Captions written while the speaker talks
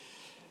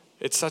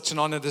It's such an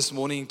honor this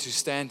morning to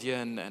stand here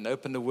and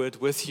open the word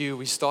with you.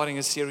 We're starting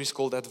a series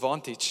called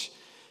Advantage.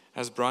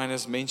 As Brian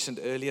has mentioned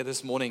earlier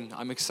this morning,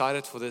 I'm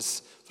excited for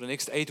this. For the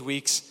next 8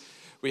 weeks,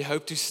 we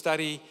hope to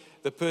study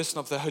the person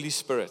of the Holy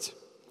Spirit.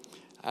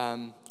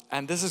 And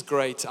this is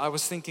great. I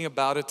was thinking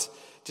about it,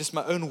 just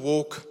my own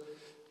walk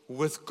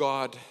with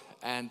God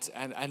and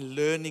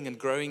learning and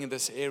growing in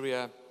this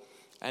area.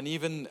 And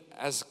even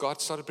as God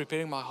started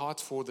preparing my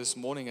heart for this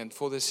morning and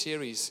for this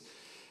series,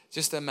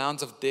 just the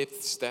amount of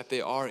depths that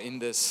there are in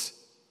this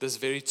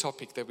very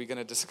topic that we're going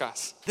to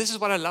discuss. This is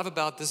what I love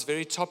about this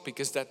very topic,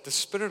 is that the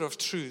Spirit of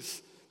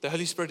truth, the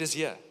Holy Spirit, is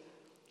here.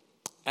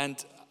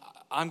 And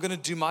I'm going to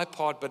do my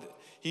part, but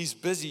He's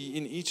busy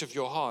in each of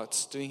your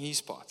hearts doing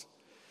His part.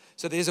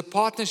 So there's a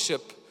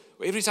partnership.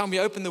 Every time we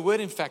open the Word,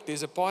 in fact,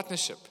 there's a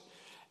partnership.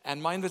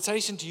 And my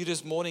invitation to you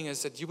this morning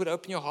is that you would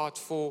open your heart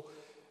for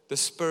the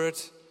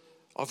Spirit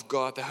of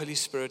God, the Holy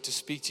Spirit, to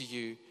speak to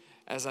you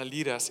as I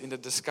lead us in the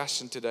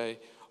discussion today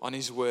on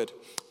His Word.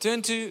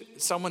 Turn to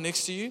someone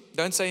next to you.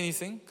 Don't say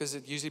anything, because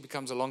it usually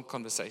becomes a long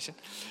conversation.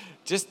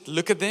 Just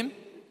look at them.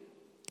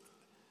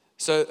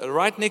 So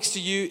right next to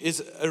you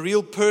is a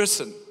real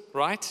person,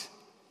 right?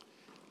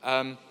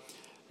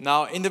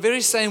 Now, in the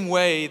very same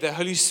way, the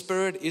Holy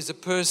Spirit is a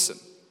person.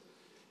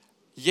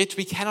 Yet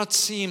we cannot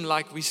see Him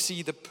like we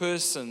see the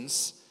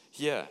persons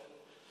here.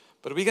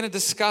 But we're going to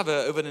discover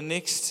over the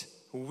next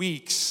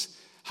weeks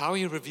how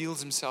He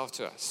reveals Himself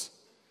to us.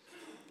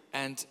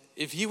 And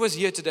if He was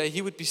here today,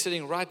 He would be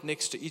sitting right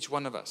next to each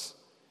one of us.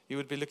 He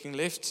would be looking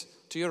left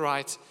to your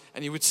right,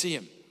 and you would see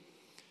Him.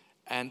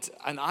 And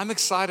I'm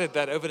excited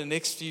that over the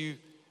next few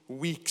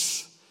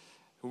weeks,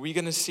 we're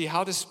going to see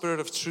how the Spirit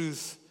of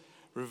truth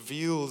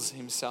reveals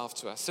Himself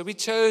to us. So we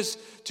chose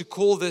to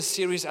call this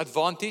series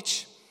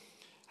Advantage.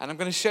 And I'm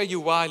going to show you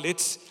why.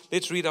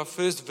 Let's read our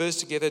first verse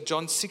together.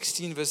 John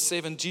 16, verse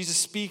 7. Jesus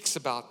speaks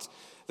about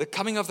the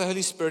coming of the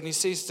Holy Spirit, and He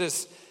says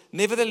this: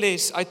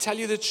 "Nevertheless, I tell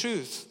you the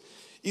truth.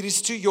 It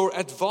is to your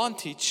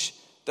advantage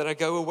that I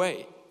go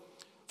away.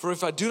 For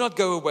if I do not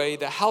go away,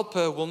 the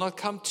Helper will not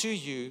come to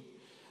you.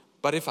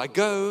 But if I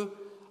go,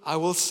 I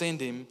will send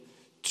Him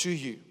to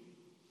you."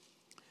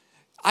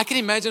 I can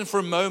imagine for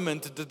a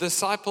moment the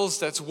disciples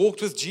that's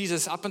walked with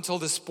Jesus up until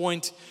this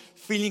point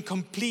feeling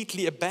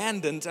completely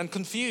abandoned and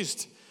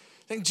confused.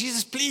 Saying,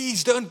 "Jesus,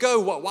 please don't go.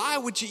 Why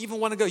would you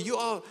even want to go? You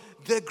are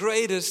the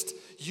greatest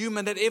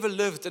human that ever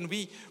lived. And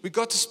we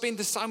got to spend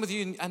this time with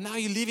you, and now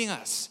you're leaving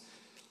us."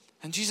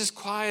 And Jesus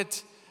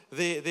quiet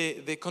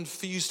their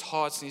confused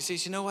hearts. And He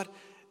says, "You know what?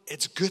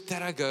 It's good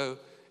that I go.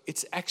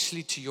 It's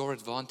actually to your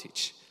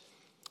advantage."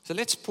 So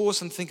let's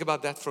pause and think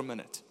about that for a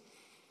minute.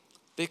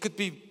 There could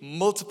be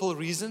multiple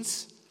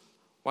reasons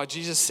why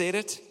Jesus said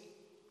it.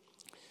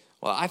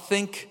 Well, I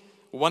think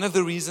one of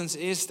the reasons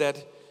is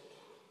that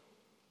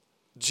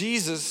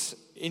Jesus,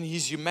 in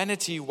His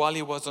humanity while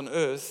He was on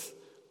earth,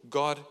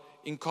 God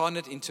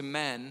incarnate into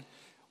man,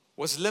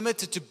 was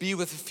limited to be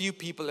with a few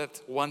people at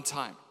one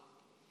time.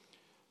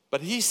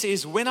 But He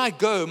says, when I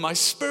go, my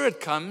Spirit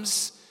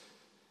comes.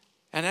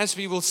 And as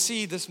we will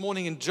see this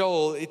morning in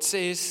Joel, it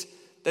says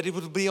that it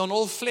will be on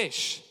all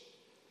flesh.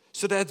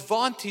 So the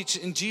advantage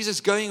in Jesus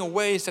going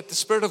away is that the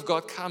Spirit of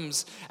God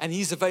comes and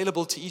He's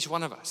available to each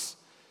one of us.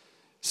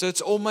 So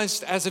it's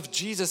almost as if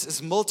Jesus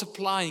is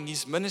multiplying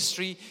His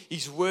ministry,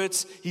 His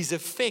words, His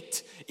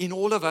effect in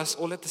all of us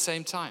all at the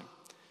same time.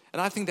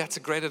 And I think that's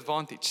a great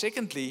advantage.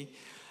 Secondly,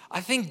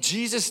 I think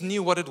Jesus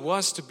knew what it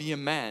was to be a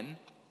man,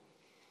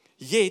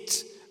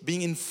 yet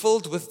being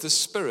filled with the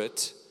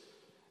Spirit,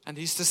 and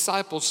His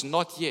disciples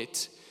not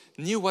yet,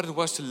 knew what it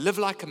was to live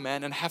like a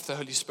man and have the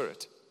Holy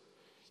Spirit.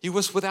 He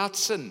was without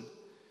sin.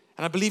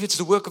 And I believe it's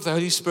the work of the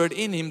Holy Spirit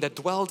in Him that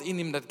dwelled in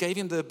Him, that gave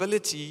Him the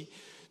ability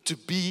to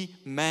be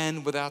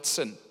man without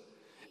sin.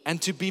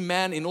 And to be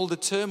man in all the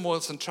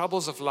turmoils and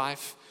troubles of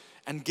life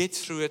and get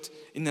through it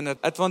in an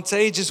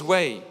advantageous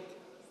way.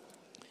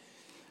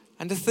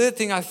 And the third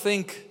thing I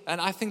think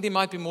there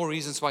might be more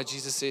reasons why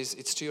Jesus says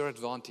it's to your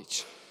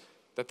advantage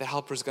that the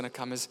Helper is going to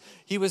come, is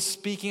He was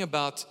speaking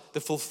about the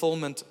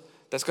fulfillment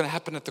that's going to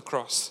happen at the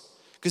cross.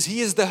 Because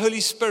He is the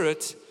Holy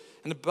Spirit,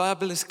 and the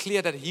Bible is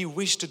clear that He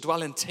wished to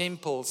dwell in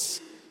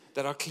temples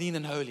that are clean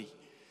and holy.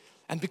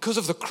 And because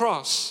of the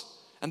cross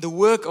and the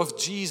work of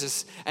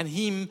Jesus and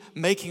Him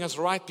making us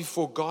right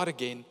before God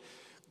again,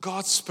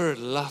 God's Spirit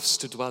loves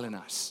to dwell in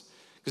us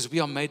because we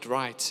are made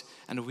right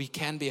and we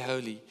can be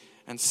holy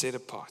and set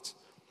apart.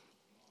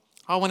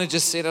 I want to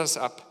just set us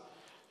up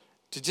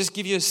to just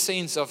give you a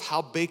sense of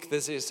how big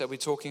this is that we're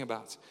talking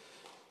about.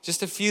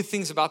 Just a few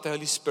things about the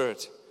Holy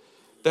Spirit.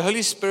 The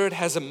Holy Spirit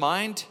has a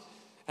mind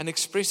and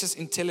expresses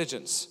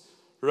intelligence.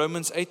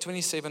 Romans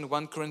 8:27,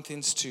 1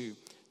 Corinthians 2,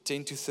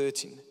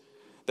 10-13.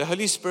 The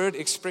Holy Spirit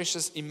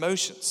expresses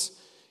emotions.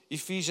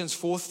 Ephesians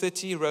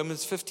 4:30,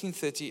 Romans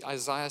 15:30,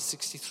 Isaiah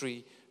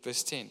 63,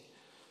 verse 10.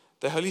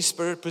 The Holy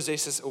Spirit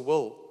possesses a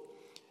will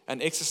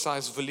and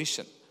exercises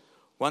volition.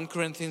 1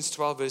 Corinthians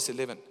 12, verse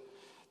 11.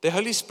 The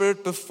Holy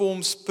Spirit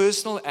performs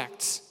personal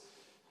acts.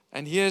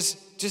 And here's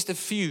just a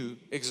few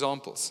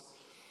examples.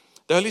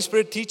 The Holy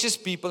Spirit teaches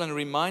people and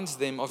reminds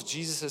them of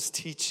Jesus'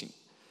 teaching.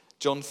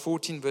 John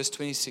 14, verse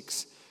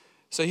 26.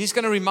 So He's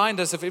going to remind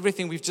us of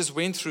everything we've just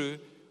went through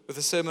with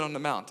the Sermon on the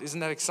Mount.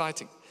 Isn't that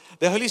exciting?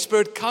 The Holy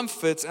Spirit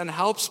comforts and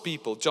helps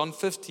people. John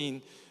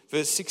 15,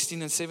 verse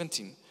 16 and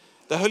 17.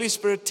 The Holy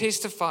Spirit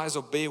testifies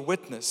or bear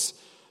witness.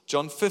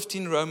 John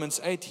 15,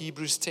 Romans 8,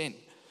 Hebrews 10.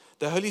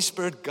 The Holy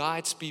Spirit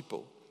guides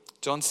people.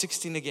 John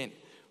 16 again.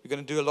 We're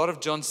going to do a lot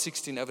of John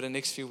 16 over the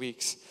next few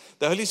weeks.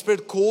 The Holy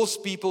Spirit calls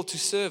people to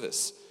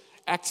service.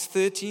 Acts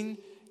 13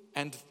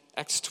 and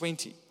Acts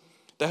 20.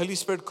 The Holy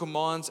Spirit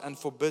commands and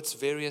forbids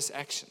various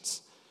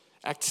actions.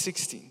 Acts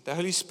 16. The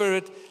Holy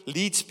Spirit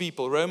leads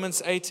people.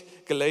 Romans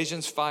 8,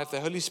 Galatians 5. The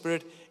Holy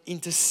Spirit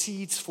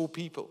intercedes for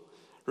people.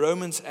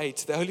 Romans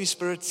 8. The Holy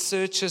Spirit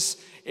searches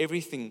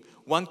everything.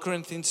 1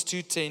 Corinthians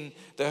 2:10.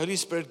 The Holy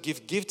Spirit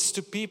gives gifts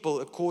to people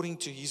according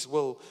to His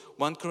will.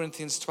 1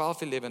 Corinthians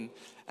 12:11.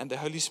 And the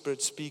Holy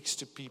Spirit speaks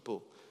to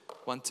people.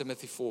 1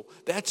 Timothy 4.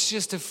 That's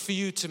just a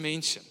few to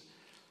mention.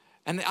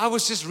 And I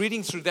was just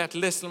reading through that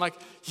list, and I'm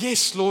like,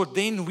 yes, Lord,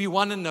 then we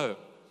want to know.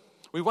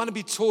 We want to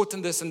be taught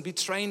in this and be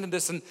trained in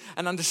this and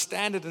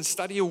understand it and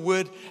study your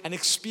word and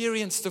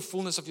experience the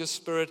fullness of your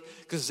Spirit,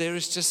 because there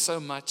is just so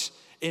much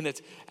in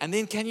it. And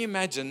then can you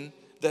imagine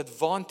the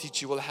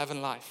advantage you will have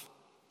in life?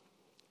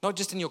 Not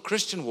just in your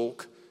Christian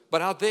walk,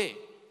 but out there.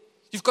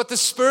 You've got the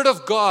Spirit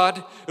of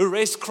God who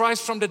raised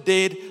Christ from the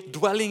dead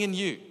dwelling in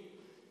you.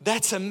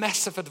 That's a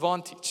massive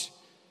advantage.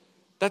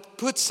 That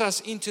puts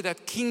us into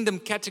that kingdom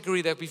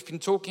category that we've been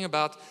talking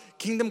about,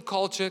 kingdom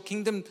culture,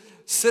 kingdom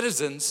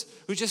citizens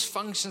who just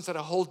functions at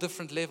a whole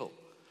different level.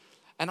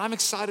 And I'm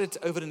excited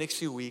over the next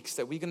few weeks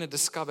that we're going to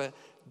discover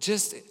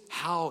just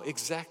how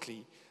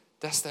exactly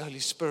does the Holy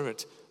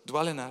Spirit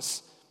dwell in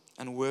us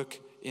and work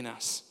in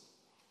us.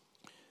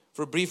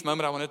 For a brief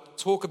moment, I want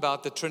to talk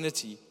about the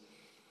Trinity.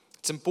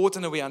 It's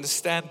important that we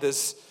understand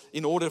this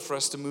in order for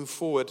us to move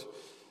forward,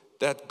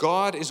 that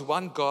God is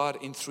one God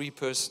in three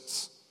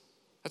persons.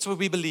 That's what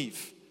we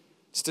believe.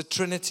 It's the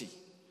Trinity.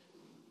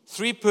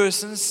 Three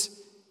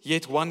persons,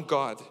 yet one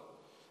God.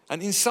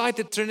 And inside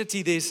the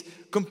Trinity, there's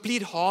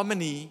complete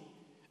harmony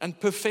and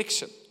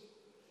perfection.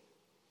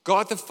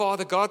 God the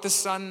Father, God the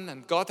Son,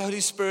 and God the Holy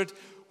Spirit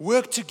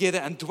work together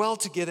and dwell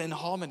together in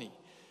harmony.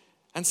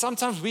 And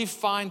sometimes we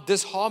find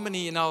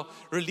disharmony in our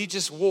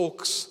religious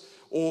walks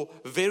or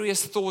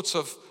various thoughts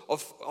of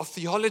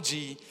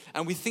theology,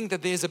 and we think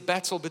that there's a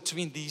battle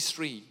between these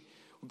three.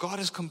 God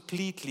is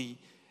completely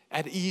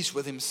at ease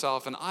with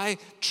Himself, and I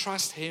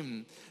trust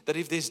Him that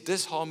if there's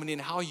disharmony in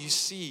how you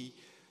see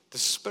the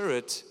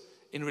Spirit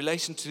in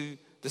relation to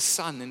the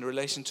Son, in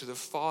relation to the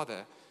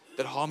Father,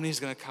 that harmony is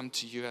going to come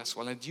to you as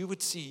well. And you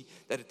would see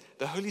that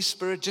the Holy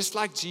Spirit, just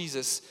like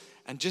Jesus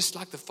and just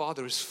like the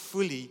Father, is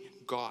fully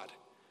God.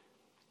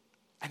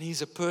 And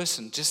He's a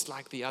person just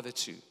like the other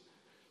two.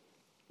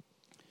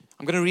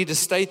 I'm going to read a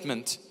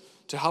statement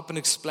to help and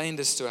explain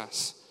this to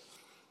us.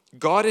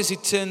 God is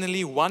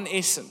eternally one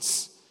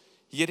essence,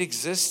 yet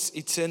exists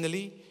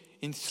eternally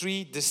in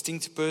three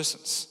distinct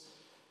persons,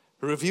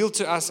 revealed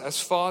to us as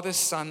Father,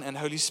 Son, and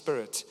Holy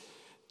Spirit,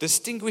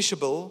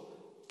 distinguishable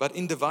but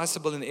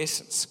indivisible in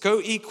essence,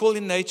 co-equal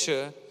in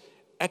nature,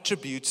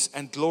 attributes,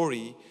 and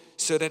glory,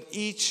 so that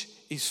each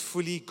is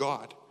fully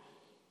God,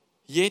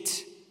 yet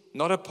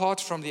not apart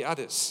from the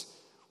others,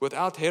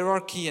 without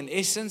hierarchy in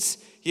essence,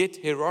 yet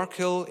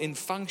hierarchical in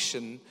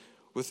function,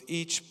 with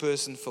each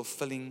person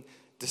fulfilling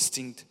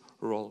distinct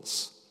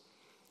roles.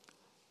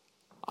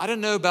 I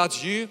don't know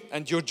about you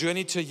and your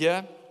journey to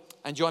here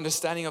and your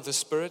understanding of the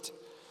Spirit,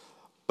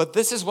 but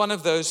this is one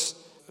of those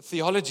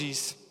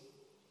theologies,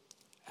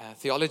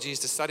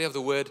 the study of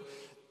the Word,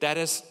 that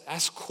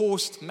has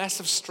caused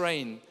massive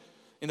strain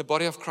in the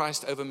body of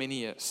Christ over many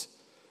years.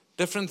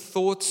 Different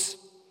thoughts,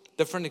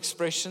 different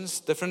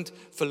expressions, different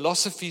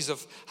philosophies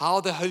of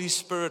how the Holy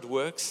Spirit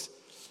works.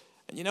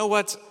 And you know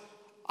what?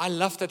 I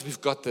love that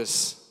we've got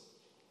this.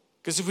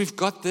 Because if we've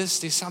got this,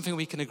 there's something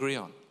we can agree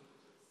on.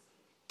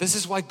 This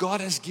is why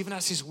God has given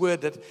us His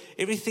Word, that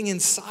everything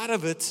inside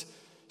of it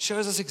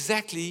shows us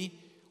exactly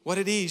what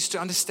it is to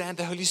understand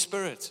the Holy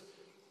Spirit.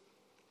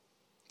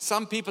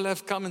 Some people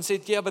have come and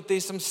said, yeah, but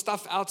there's some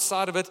stuff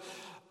outside of it.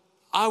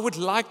 I would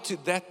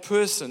like that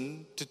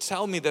person to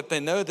tell me that they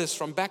know this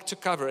from back to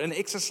cover and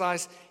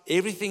exercise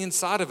everything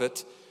inside of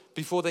it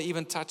before they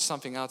even touch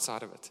something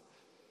outside of it.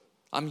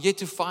 I'm yet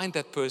to find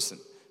that person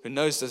who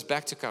knows this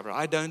back to cover.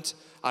 I don't.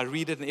 I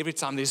read it, and every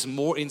time there's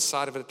more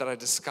inside of it that I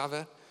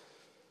discover.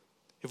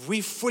 If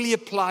we fully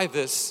apply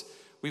this,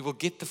 we will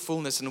get the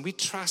fullness, and we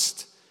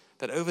trust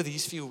that over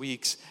these few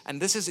weeks, and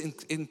this is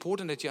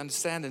important that you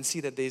understand and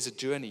see that there's a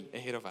journey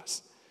ahead of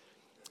us.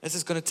 This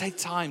is going to take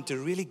time to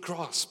really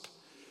grasp.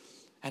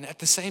 And at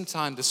the same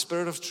time, the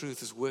Spirit of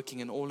truth is working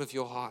in all of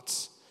your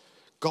hearts.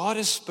 God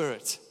is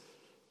Spirit.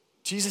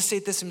 Jesus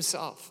said this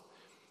Himself.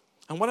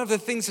 And one of the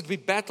things that we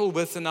battle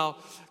with in our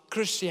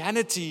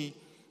Christianity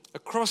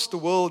across the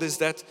world is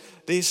that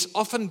there's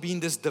often been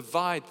this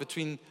divide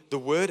between the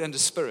Word and the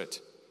Spirit.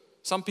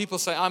 Some people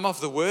say, I'm of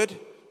the Word,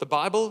 the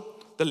Bible,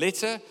 the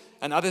letter,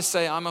 and others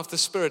say, I'm of the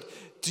Spirit.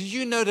 do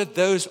you know that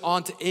those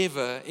aren't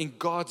ever, in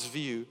God's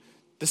view,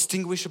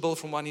 distinguishable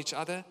from one each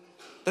other?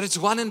 That it's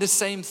one and the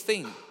same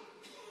thing.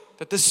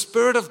 That the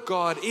Spirit of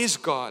God is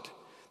God.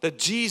 That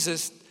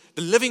Jesus,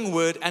 the living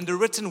Word and the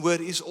written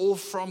Word, is all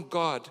from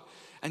God.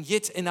 And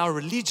yet in our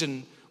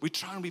religion, we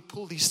try and we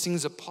pull these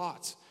things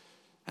apart.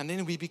 And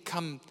then we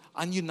become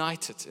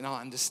ununited in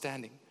our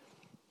understanding.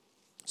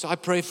 So I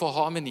pray for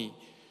harmony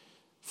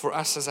for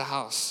us as a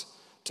house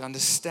to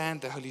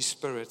understand the Holy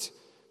Spirit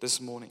this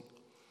morning.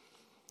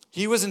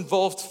 He was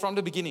involved from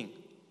the beginning.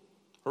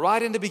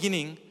 Right in the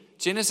beginning,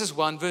 Genesis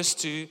 1 verse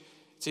 2, it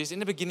says, in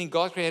the beginning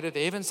God created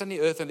the heavens and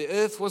the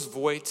earth was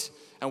void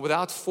and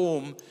without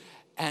form,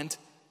 and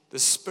the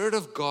Spirit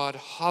of God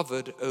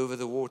hovered over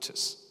the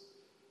waters.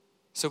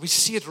 So we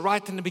see it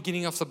right in the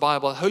beginning of the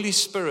Bible. Holy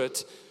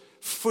Spirit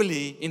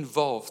fully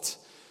involved.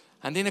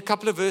 And then a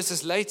couple of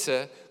verses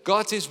later,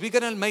 God says, we're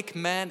going to make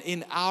man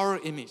in our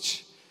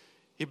image.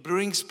 He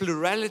brings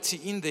plurality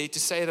in there to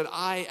say that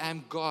I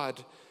am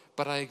God,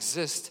 but I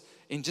exist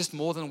in just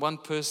more than one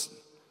person.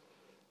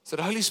 So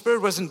the Holy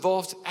Spirit was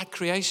involved at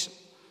creation.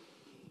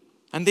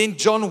 And then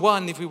John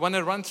 1, if we want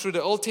to run through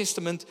the Old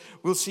Testament,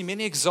 we'll see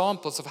many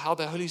examples of how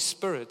the Holy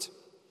Spirit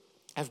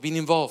have been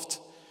involved.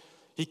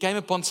 He came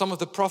upon some of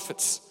the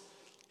prophets.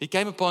 He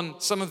came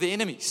upon some of the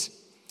enemies.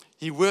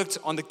 He worked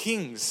on the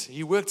kings.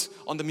 He worked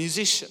on the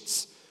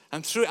musicians.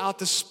 And throughout,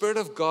 the Spirit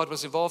of God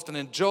was involved. And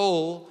in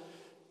Joel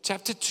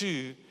chapter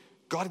 2,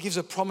 God gives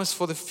a promise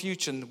for the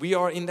future. And we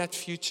are in that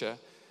future.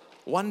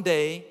 One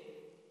day,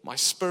 my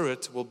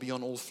Spirit will be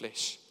on all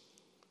flesh.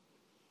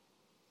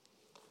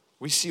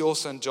 We see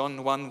also in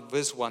John 1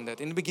 verse 1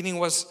 that in the beginning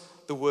was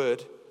the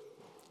Word.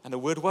 And the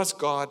Word was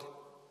God.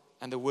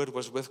 And the Word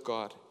was with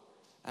God.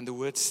 And the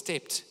Word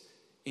stepped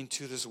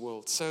into this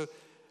world. So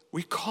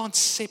we can't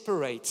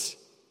separate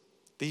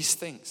these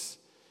things.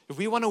 If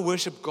we want to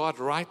worship God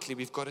rightly,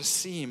 we've got to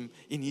see Him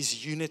in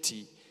His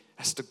unity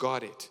as the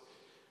Godhead.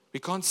 We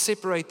can't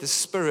separate the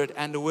Spirit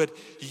and the Word.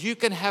 You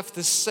can have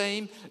the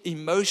same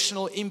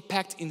emotional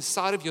impact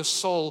inside of your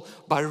soul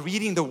by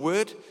reading the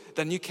Word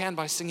than you can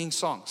by singing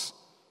songs.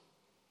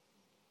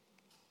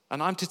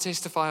 And I'm to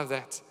testify of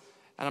that.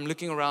 And I'm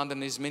looking around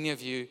and there's many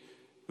of you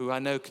who I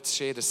know could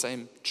share the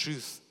same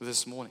truth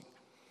this morning.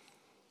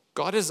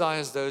 God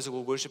desires those who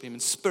will worship Him in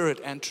spirit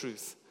and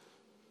truth.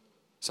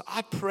 So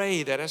I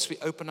pray that as we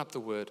open up the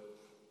Word,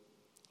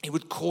 it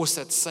would cause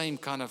that same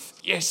kind of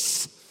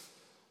yes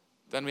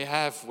than we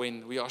have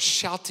when we are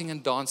shouting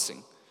and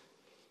dancing.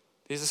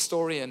 There's a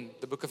story in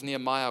the book of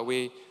Nehemiah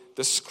where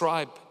the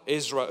scribe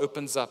Ezra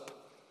opens up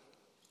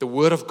the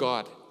Word of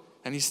God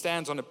and he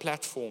stands on a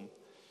platform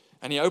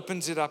and he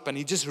opens it up and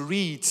he just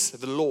reads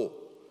the law.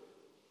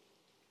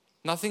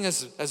 Nothing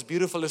as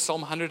beautiful as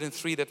Psalm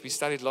 103 that we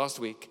studied last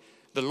week,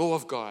 the law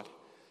of God.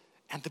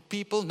 And the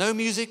people, no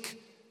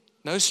music,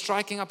 no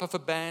striking up of a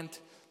band,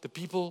 the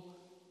people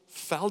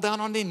fell down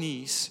on their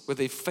knees with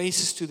their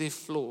faces to their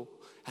floor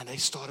and they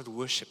started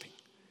worshiping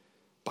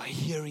by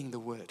hearing the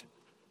Word.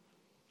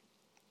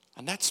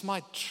 And that's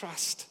my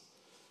trust.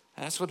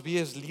 And that's what we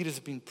as leaders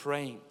have been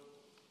praying,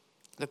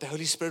 that the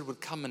Holy Spirit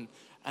would come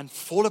and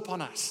fall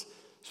upon us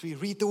as we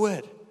read the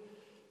Word.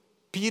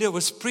 Peter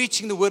was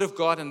preaching the Word of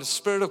God and the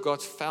Spirit of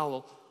God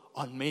fell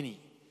on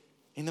many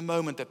in the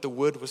moment that the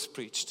Word was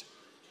preached,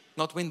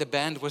 not when the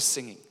band was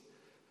singing.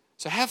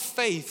 So have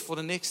faith for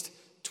the next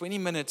 20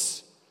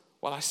 minutes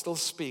while I still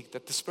speak,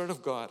 that the Spirit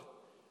of God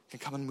can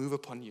come and move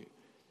upon you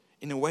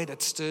in a way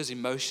that stirs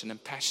emotion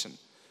and passion,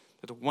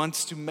 that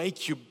wants to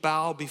make you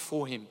bow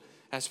before Him,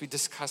 as we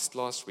discussed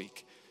last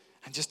week,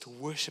 and just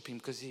worship Him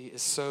because He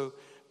is so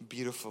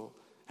beautiful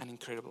and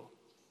incredible.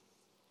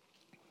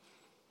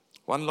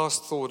 One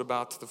last thought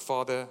about the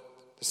Father,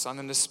 the Son,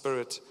 and the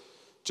Spirit.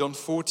 John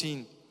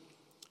 14,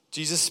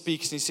 Jesus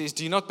speaks and He says,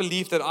 "Do you not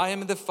believe that I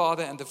am in the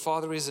Father and the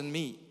Father is in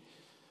me?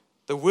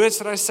 The words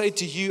that I say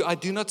to you, I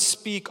do not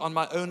speak on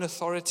my own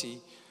authority,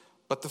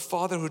 but the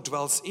Father who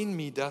dwells in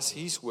me does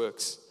His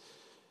works.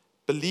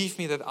 Believe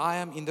me that I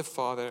am in the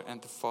Father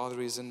and the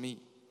Father is in me."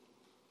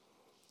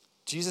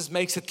 Jesus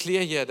makes it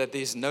clear here that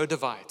there's no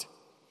divide.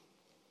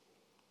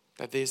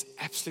 That there's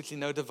absolutely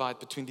no divide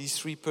between these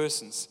three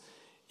persons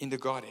in the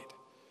Godhead.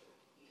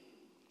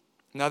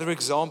 Another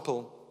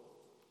example,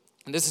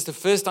 and this is the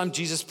first time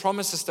Jesus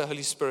promises the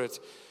Holy Spirit.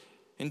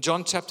 In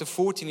John chapter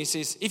 14, He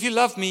says, "If you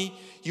love me,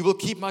 you will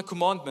keep my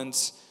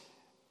commandments,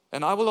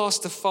 and I will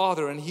ask the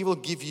Father, and He will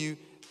give you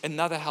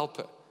another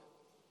helper,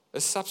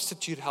 a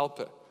substitute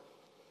helper,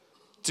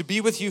 to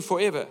be with you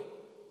forever.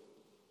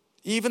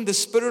 Even the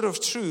Spirit of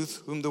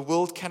truth, whom the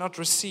world cannot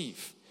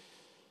receive,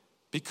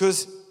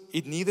 because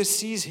it neither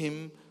sees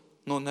Him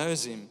nor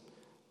knows Him.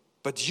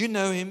 But you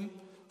know Him,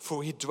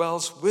 for He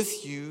dwells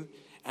with you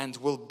and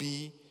will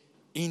be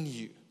in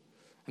you."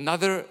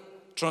 Another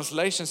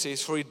translation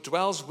says, "For He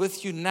dwells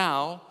with you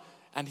now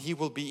and He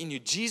will be in you."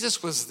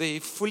 Jesus was there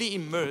fully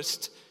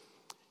immersed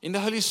in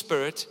the Holy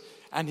Spirit,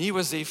 and He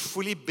was there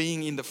fully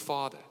being in the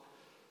Father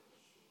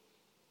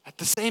at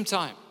the same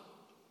time.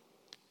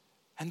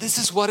 And this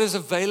is what is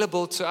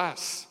available to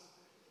us.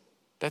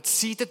 That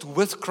seated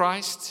with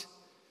Christ,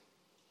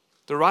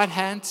 the right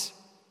hand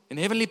in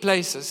heavenly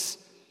places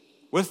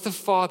with the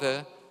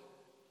Father,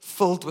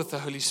 filled with the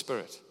Holy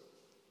Spirit.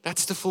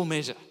 That's the full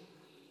measure.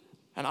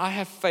 And I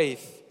have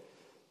faith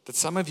that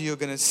some of you are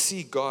going to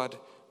see God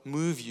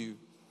move you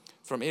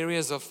from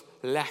areas of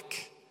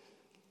lack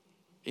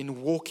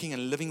in walking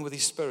and living with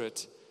His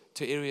Spirit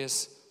to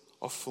areas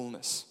of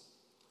fullness.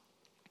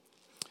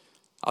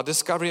 Our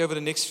discovery over the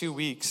next few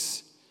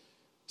weeks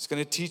is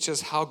going to teach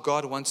us how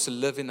God wants to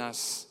live in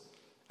us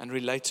and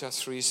relate to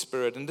us through His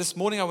Spirit. And this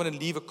morning I want to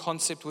leave a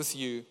concept with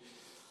you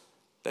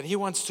that He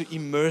wants to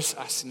immerse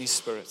us in His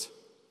Spirit.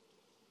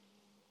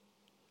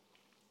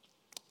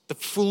 The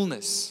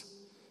fullness.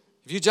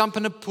 If you jump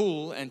in a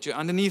pool and you're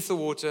underneath the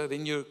water,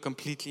 then you're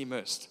completely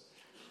immersed.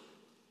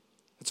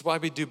 That's why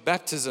we do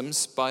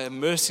baptisms, by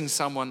immersing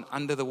someone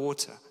under the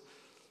water.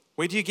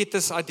 Where do you get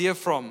this idea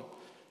from?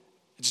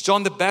 It's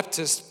John the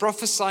Baptist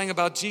prophesying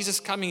about Jesus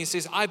coming. He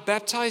says, I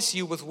baptize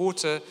you with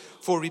water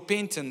for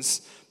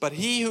repentance, but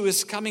He who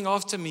is coming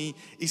after me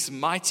is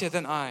mightier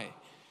than I,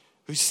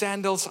 whose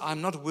sandals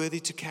I'm not worthy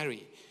to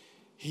carry.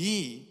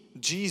 He,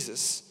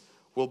 Jesus,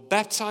 will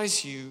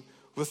baptize you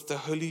with the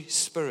Holy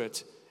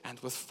Spirit and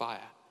with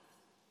fire.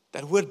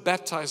 That word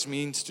baptize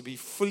means to be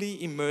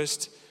fully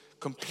immersed,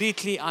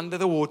 completely under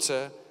the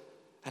water.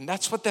 And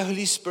that's what the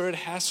Holy Spirit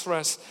has for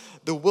us.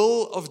 The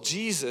will of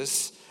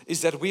Jesus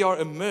is that we are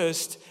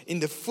immersed in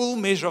the full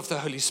measure of the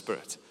Holy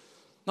Spirit.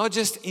 Not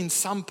just in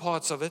some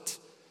parts of it,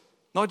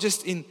 not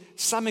just in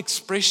some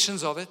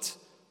expressions of it,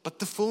 but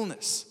the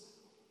fullness.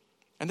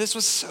 And this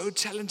was so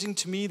challenging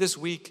to me this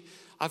week.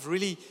 I've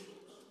really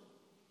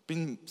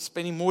been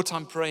spending more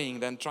time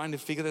praying than trying to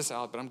figure this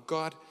out. But I'm,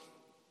 God,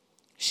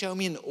 show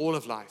me in all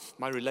of life,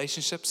 my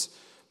relationships,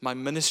 my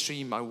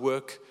ministry, my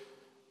work,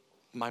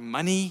 my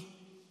money,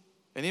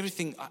 and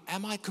everything.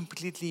 Am I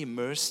completely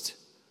immersed?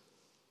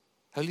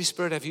 Holy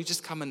Spirit, have you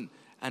just come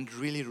and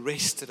really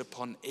rested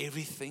upon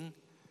everything?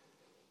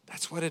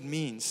 That's what it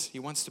means. He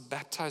wants to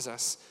baptize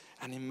us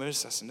and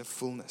immerse us in the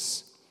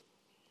fullness.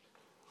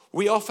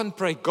 We often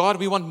pray, God,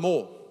 we want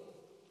more.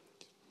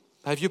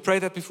 Have you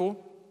prayed that before?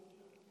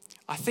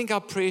 I think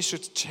our prayer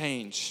should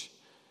change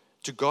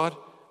to God,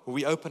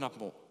 we open up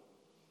more.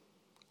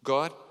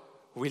 God,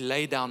 we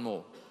lay down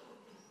more.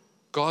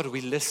 God,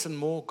 we listen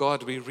more.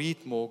 God, we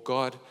read more.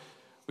 God,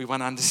 we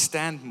want to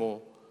understand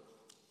more.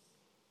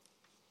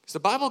 So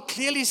the Bible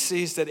clearly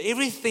says that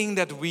everything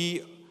that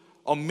we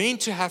are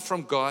meant to have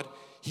from God,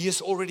 He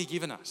has already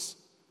given us.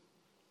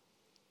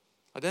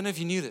 I don't know if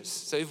you knew this.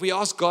 So if we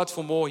ask God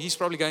for more, He's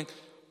probably going,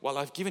 well,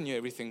 I've given you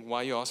everything. Why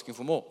are you asking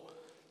for more?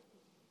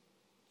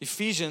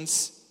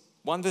 Ephesians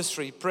 1 verse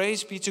 3,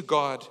 praise be to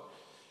God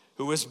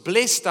who has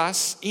blessed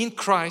us in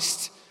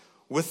Christ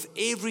with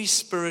every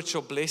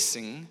spiritual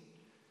blessing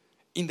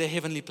in the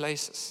heavenly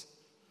places.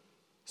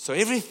 So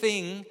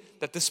everything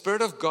that the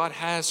Spirit of God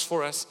has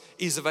for us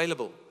is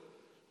available.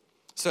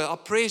 So our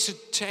prayer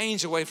should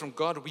change away from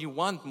God, we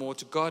want more,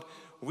 to God,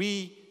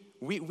 we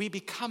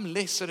become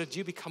less so that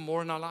you become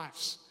more in our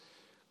lives.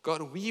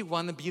 God, we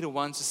want to be the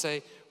ones to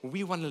say,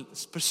 we want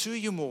to pursue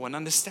you more and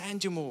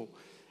understand you more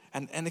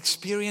and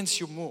experience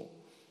you more.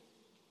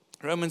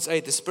 Romans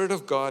 8, the Spirit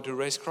of God who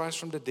raised Christ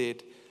from the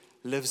dead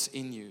lives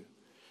in you.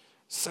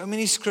 So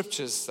many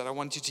scriptures that I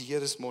want you to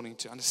hear this morning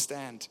to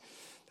understand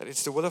that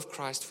it's the will of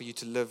Christ for you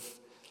to live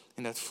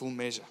in that full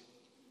measure.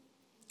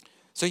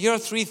 So here are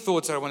 3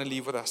 thoughts that I want to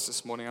leave with us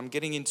this morning. I'm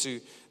getting into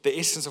the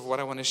essence of what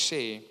I want to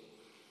share.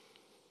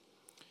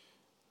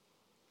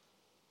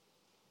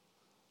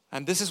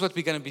 And this is what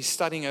we're going to be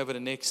studying over the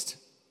next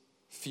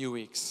few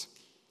weeks.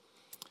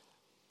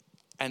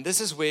 And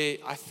this is where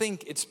I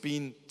think it's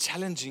been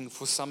challenging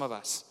for some of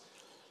us.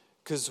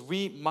 Because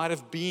we might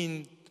have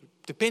been,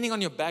 depending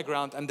on your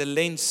background and the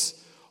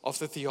lens of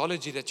the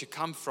theology that you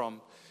come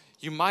from,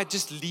 you might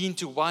just lean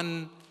to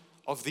one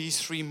of these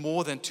 3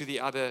 more than to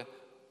the other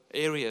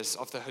areas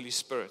of the Holy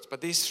Spirit.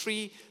 But there's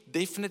 3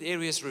 definite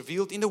areas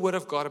revealed in the Word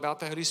of God about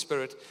the Holy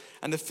Spirit.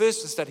 And the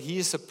first is that He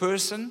is a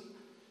person,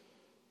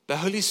 the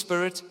Holy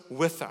Spirit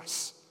with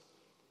us.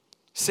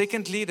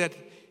 Secondly, that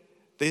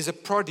there's a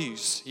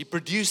produce. He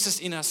produces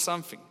in us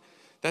something.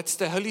 That's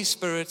the Holy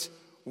Spirit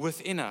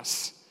within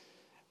us.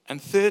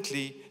 And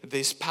thirdly,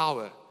 there's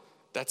power.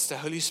 That's the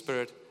Holy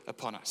Spirit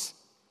upon us.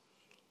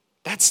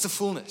 That's the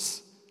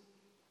fullness.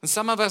 And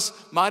some of us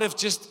might have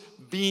just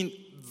been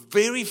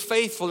very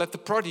faithful at the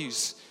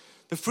produce.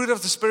 The fruit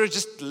of the Spirit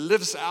just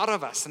lives out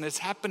of us and it's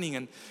happening.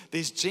 And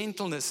there's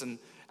gentleness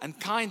and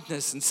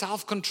kindness and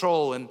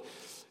self-control. And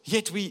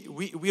yet we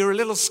are a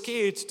little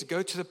scared to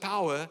go to the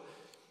power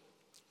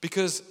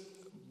because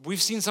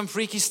we've seen some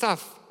freaky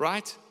stuff,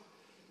 right?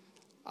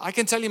 I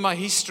can tell you my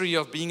history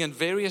of being in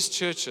various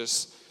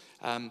churches.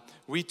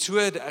 We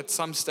toured at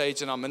some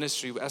stage in our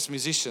ministry as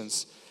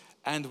musicians,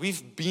 and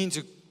we've been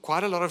to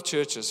quite a lot of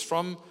churches,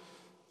 from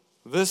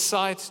this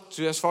side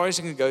to as far as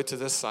you can go to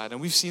this side,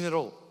 and we've seen it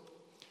all.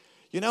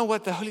 You know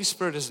what? The Holy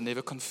Spirit is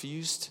never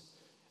confused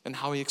in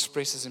how He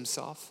expresses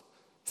Himself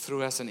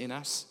through us and in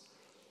us.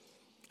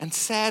 And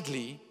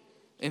sadly,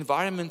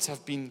 environments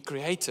have been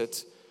created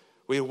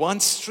where one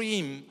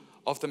stream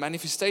of the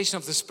manifestation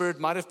of the Spirit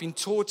might have been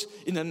taught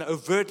in an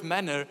overt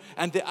manner,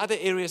 and the other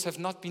areas have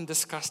not been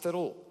discussed at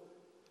all.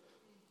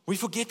 We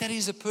forget that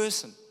He's a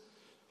person.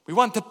 We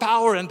want the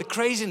power and the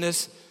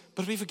craziness,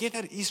 but we forget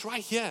that He's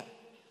right here.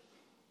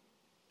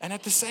 And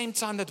at the same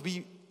time that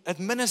we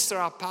administer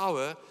our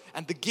power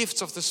and the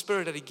gifts of the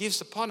Spirit that He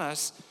gives upon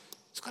us,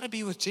 it's got to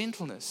be with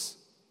gentleness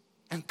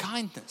and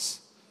kindness.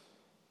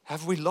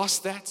 Have we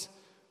lost that?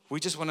 We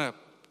just want to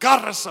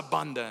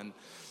karasabanda, and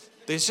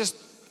there's just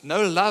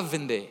no love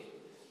in there.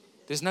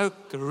 There's no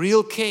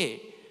real care.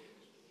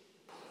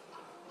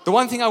 The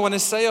one thing I want to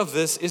say of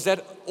this is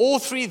that all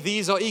three of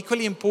these are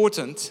equally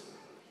important.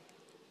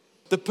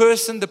 The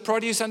person, the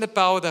produce, and the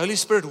power, the Holy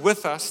Spirit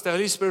with us, the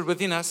Holy Spirit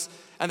within us,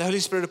 and the Holy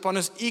Spirit upon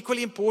us,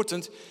 equally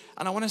important.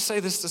 And I want to say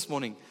this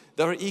morning.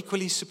 They are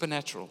equally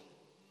supernatural.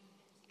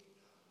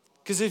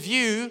 Because if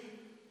you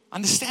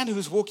understand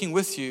who's walking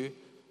with you,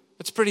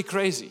 it's pretty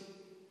crazy.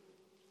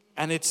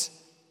 And it's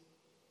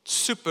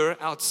super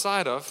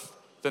outside of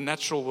the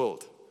natural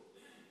world.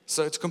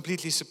 So it's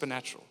completely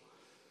supernatural.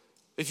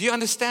 If you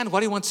understand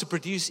what He wants to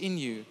produce in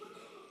you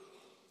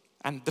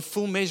and the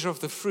full measure of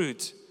the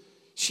fruit,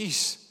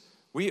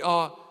 we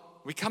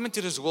come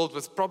into this world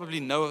with probably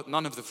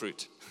none of the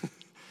fruit.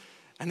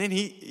 And then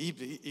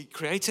He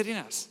creates it in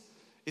us.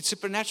 It's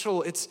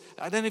supernatural.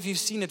 I don't know if you've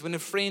seen it when a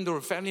friend or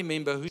a family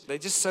member, they're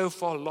just so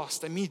far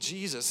lost, they meet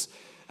Jesus,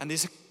 and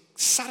there's a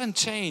sudden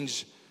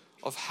change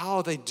of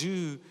how they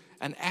do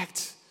and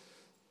act.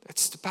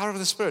 That's the power of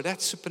the Spirit.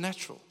 That's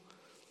supernatural.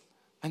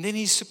 And then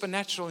He's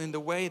supernatural in the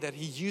way that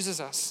He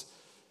uses us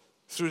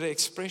through the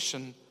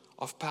expression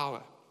of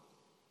power.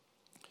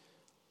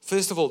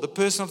 First of all, the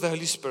person of the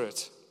Holy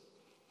Spirit.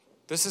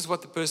 This is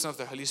what the person of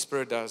the Holy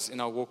Spirit does in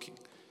our walking.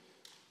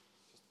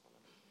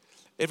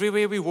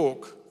 Everywhere we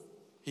walk,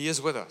 He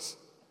is with us.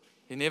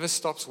 He never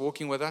stops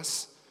walking with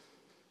us.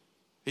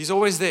 He's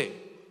always there.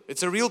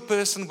 It's a real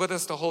person with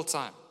us the whole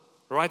time,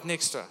 right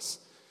next to us.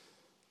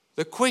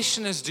 The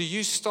question is, do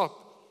you stop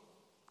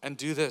and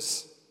do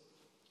this?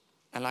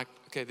 And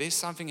okay, there's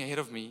something ahead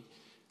of me.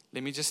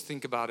 Let me just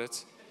think about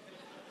it.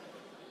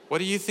 What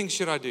do you think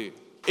should I do?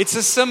 It's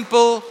a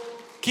simple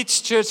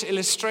kids' church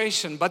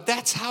illustration, but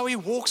that's how He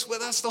walks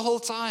with us the whole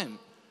time.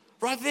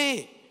 Right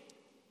there.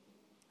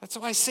 That's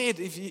why I said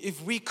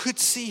if we could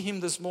see Him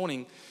this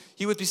morning,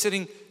 He would be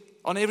sitting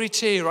on every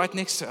chair right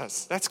next to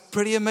us. That's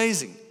pretty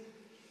amazing.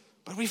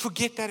 But we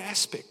forget that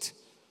aspect.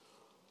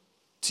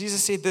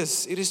 Jesus said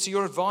this, "It is to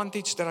your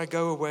advantage that I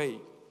go away.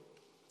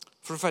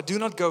 For if I do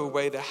not go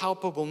away, the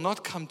Helper will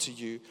not come to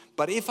you.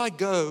 But if I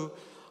go,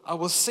 I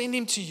will send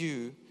Him to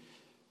you.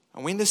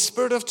 And when the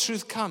Spirit of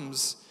truth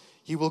comes,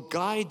 He will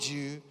guide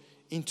you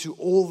into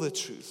all the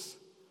truth.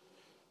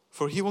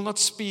 For He will not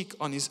speak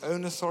on His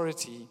own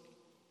authority,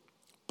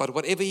 but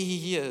whatever He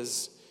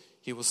hears,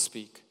 He will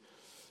speak."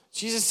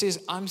 Jesus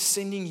says, I'm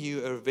sending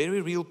you a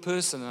very real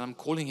person, and I'm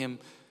calling Him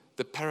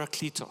the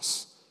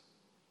Parakletos.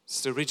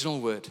 It's the original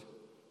word.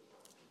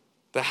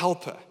 The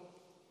helper.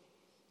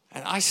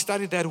 And I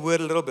studied that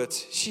word a little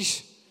bit.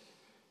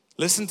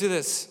 Listen to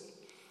this.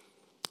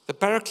 The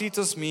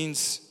Parakletos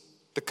means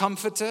the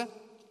comforter.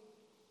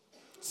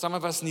 Some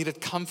of us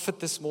needed comfort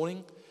this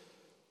morning.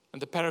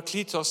 And the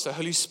Parakletos, the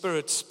Holy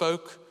Spirit,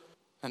 spoke.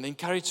 And the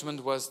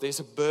encouragement was, there's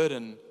a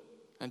burden,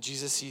 and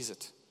Jesus sees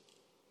it.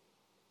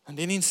 And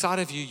then inside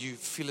of you, you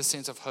feel a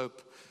sense of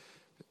hope.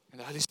 And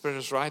the Holy Spirit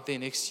is right there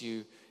next to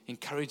you,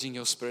 encouraging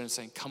your spirit and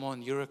saying, come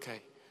on, you're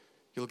okay.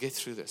 You'll get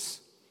through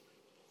this.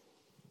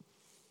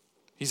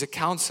 He's a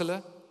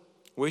counselor.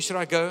 Where should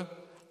I go?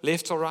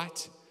 Left or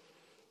right?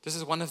 This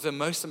is one of the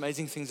most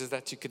amazing things, is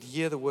that you could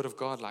hear the word of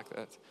God like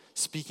that,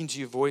 speaking to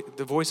you,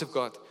 the voice of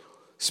God,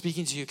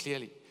 speaking to you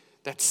clearly.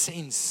 That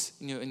sense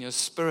in your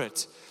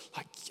spirit,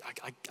 like,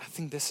 I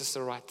think this is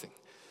the right thing.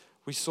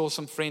 We saw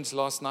some friends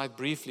last night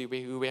briefly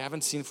who we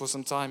haven't seen for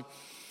some time,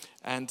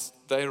 and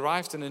they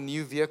arrived in a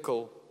new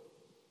vehicle,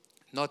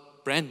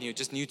 not brand new,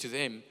 just new to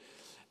them.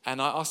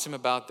 And I asked him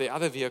about their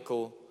other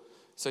vehicle.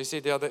 So he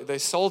said, yeah, they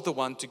sold the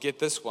one to get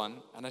this one.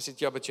 And I said,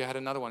 yeah, but you had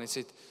another one. He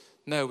said,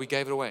 no, we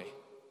gave it away.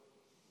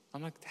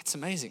 I'm like, that's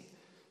amazing.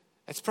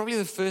 It's probably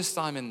the first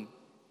time in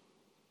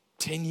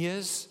 10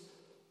 years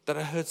that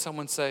I heard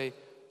someone say,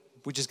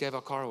 we just gave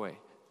our car away.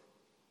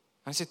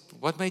 I said,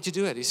 what made you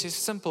do it? He says,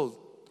 simple.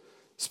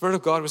 The Spirit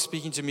of God was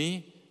speaking to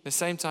me. At the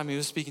same time, He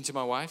was speaking to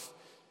my wife.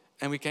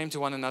 And we came to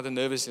one another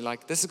nervously,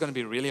 like, this is going to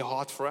be really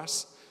hard for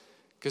us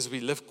because we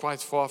live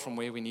quite far from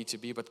where we need to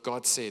be. But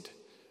God said,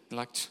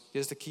 like,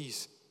 here's the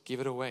keys. Give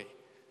it away.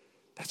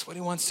 That's what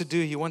He wants to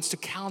do. He wants to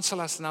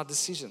counsel us in our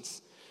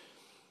decisions.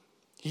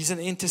 He's an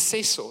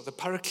intercessor. The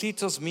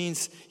Parakletos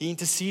means He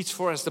intercedes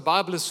for us. The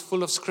Bible is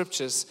full of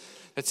scriptures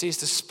that says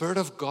the Spirit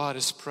of God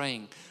is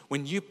praying.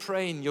 When you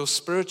pray in your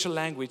spiritual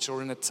language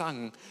or in a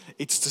tongue,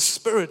 it's the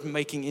Spirit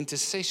making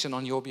intercession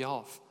on your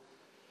behalf.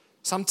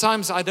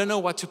 Sometimes I don't know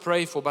what to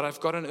pray for, but I've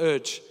got an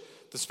urge.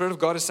 The Spirit of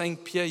God is saying,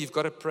 Pierre, you've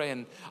got to pray.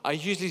 And I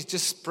usually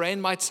just pray in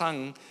my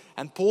tongue.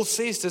 And Paul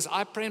says this,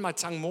 I pray in my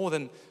tongue more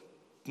than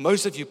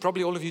most of you,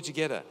 probably all of you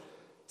together.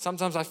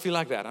 Sometimes I feel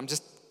like that. I'm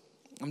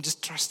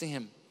just trusting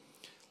Him.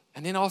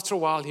 And then after a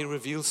while, He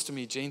reveals to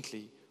me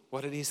gently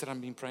what it is that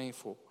I've been praying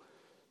for.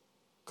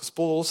 Because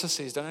Paul also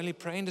says, don't only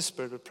pray in the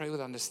Spirit, but pray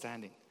with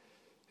understanding.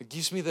 It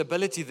gives me the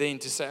ability then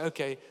to say,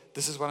 okay,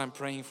 this is what I'm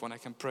praying for, and I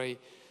can pray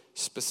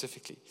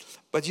specifically.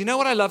 But you know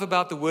what I love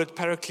about the word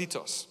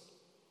parakletos?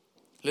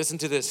 Listen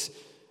to this.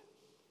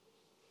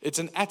 It's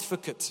an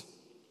advocate.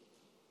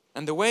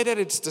 And the way that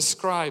it's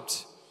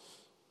described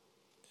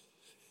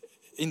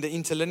in the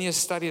interlinear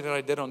study that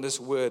I did on this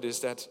word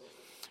is that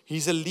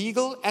He's a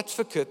legal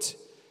advocate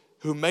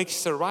who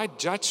makes the right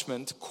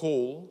judgment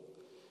call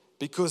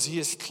because he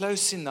is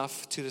close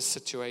enough to the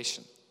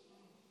situation.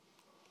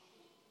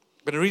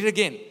 But read it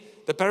again.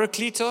 The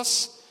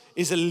Parakletos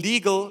is a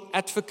legal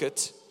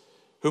advocate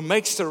who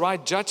makes the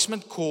right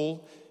judgment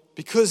call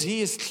because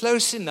he is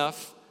close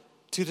enough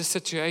to the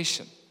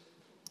situation.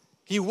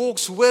 He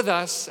walks with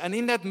us, and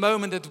in that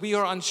moment that we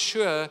are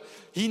unsure,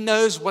 he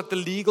knows what the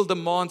legal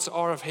demands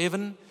are of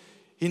heaven.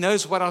 He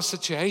knows what our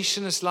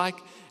situation is like,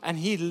 and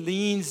he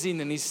leans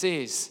in and he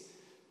says,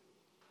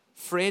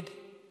 Fred,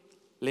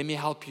 let me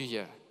help you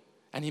here.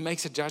 And he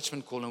makes a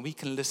judgment call, and we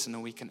can listen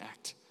and we can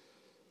act.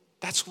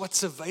 That's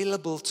what's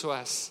available to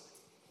us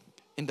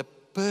in the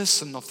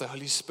person of the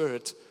Holy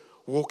Spirit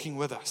walking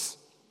with us.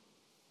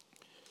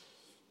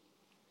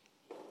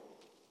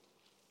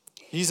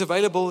 He's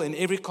available in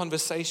every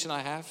conversation I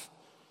have,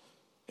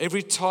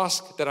 every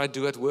task that I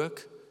do at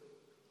work.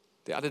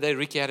 The other day,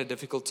 Ricky had a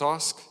difficult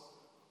task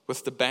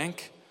with the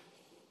bank,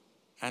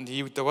 and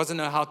he wasn't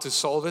know how to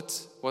solve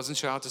it, wasn't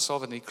sure how to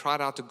solve it, and he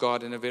cried out to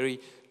God in a very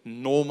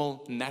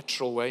normal,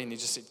 natural way, and he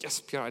just said, yes,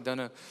 Pierre, I don't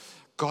know.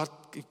 God,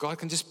 if God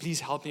can just please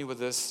help me with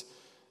this.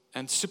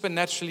 And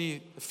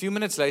supernaturally, a few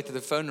minutes later, the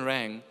phone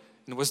rang,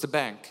 and it was the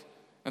bank.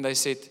 And they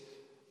said,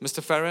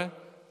 Mr. Farah,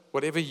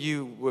 whatever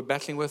you were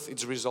battling with,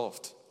 it's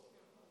resolved.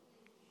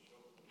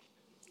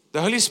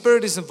 The Holy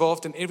Spirit is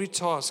involved in every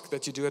task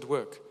that you do at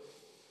work.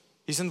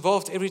 He's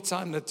involved every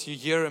time that you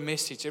hear a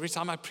message. Every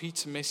time I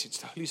preach a message,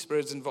 the Holy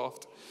Spirit is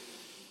involved.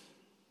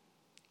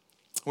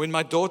 When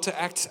my daughter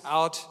acts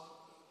out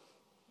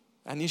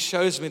and he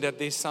shows me that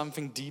there's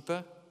something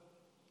deeper,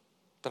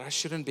 that I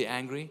shouldn't be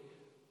angry,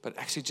 but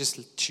actually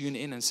just tune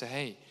in and say,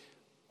 hey,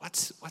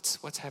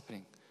 what's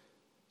happening?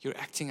 You're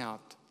acting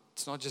out.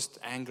 It's not just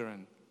anger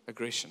and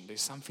aggression.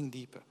 There's something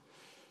deeper.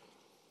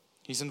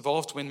 He's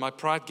involved when my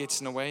pride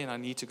gets in the way and I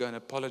need to go and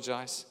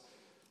apologize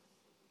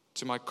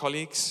to my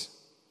colleagues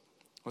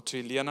or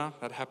to Eliana.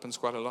 That happens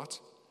quite a lot.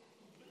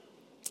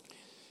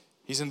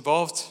 He's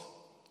involved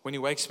when he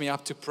wakes me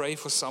up to pray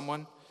for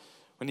someone,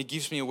 when he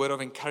gives me a word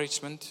of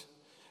encouragement,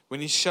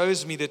 when he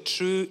shows me the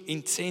true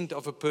intent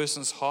of a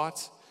person's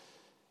heart,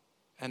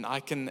 and I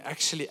can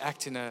actually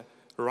act in a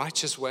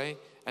righteous way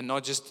and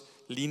not just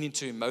lean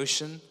into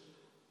emotion.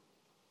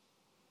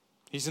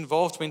 He's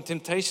involved when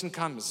temptation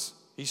comes.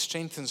 He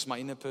strengthens my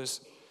inner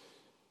person.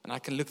 And I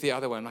can look the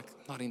other way. I'm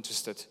like, not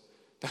interested.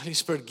 The Holy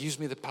Spirit gives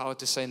me the power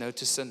to say no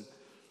to sin.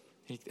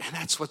 And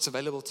that's what's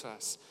available to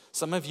us.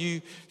 Some of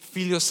you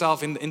feel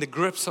yourself in the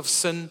grips of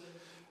sin.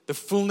 The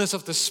fullness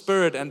of the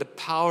Spirit and the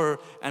power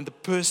and the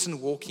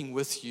person walking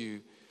with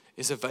you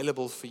is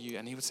available for you.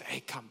 And he would say, hey,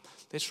 come,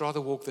 let's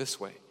rather walk this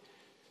way.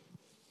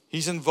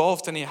 He's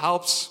involved and he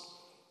helps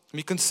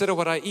me consider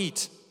what I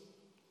eat.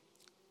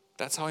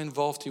 That's how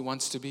involved he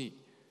wants to be.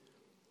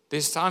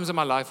 There's times in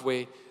my life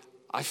where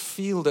I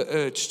feel the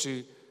urge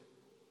to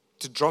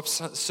drop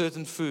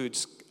certain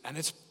foods, and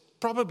it's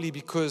probably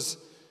because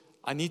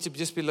I need to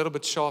just be a little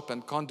bit sharp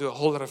and can't do a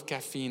whole lot of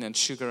caffeine and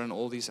sugar and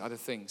all these other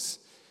things,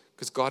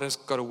 because God has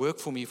got to work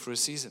for me for a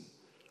season.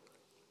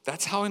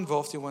 That's how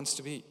involved he wants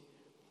to be.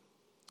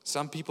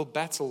 Some people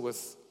battle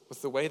with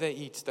the way they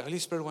eat. The Holy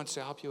Spirit wants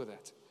to help you with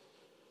that.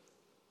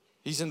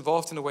 He's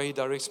involved in the way he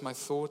directs my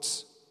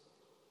thoughts.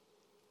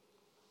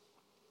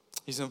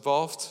 He's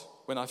involved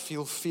when I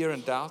feel fear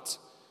and doubt,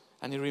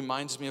 and he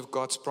reminds me of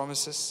God's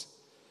promises.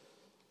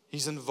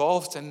 He's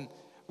involved and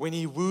when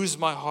he woos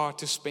my heart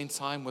to spend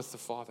time with the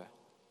Father.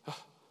 Oh,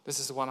 this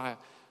is the one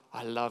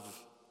I love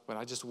when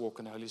I just walk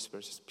in the Holy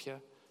Spirit. Just,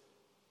 Pierre,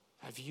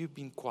 have you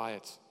been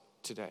quiet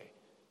today?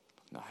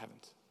 No, I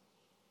haven't.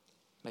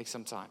 Make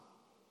some time.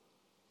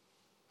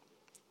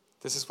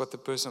 This is what the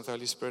person of the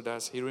Holy Spirit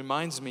does. He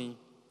reminds me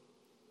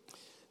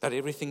that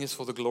everything is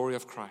for the glory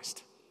of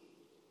Christ.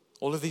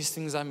 All of these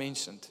things I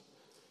mentioned.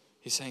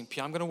 He's saying,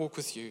 Pierre, I'm going to walk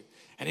with you.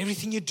 And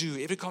everything you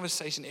do, every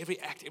conversation, every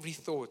act, every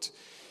thought,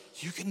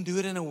 you can do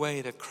it in a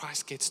way that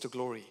Christ gets to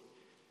glory.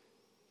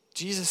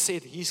 Jesus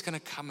said he's going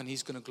to come and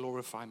he's going to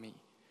glorify me.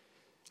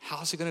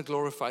 How's he going to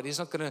glorify it? He's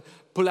not going to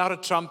pull out a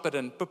trumpet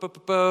and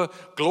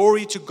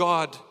glory to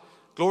God,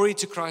 glory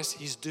to Christ.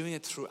 He's doing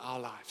it through our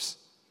lives.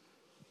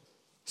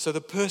 So the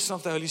person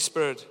of the Holy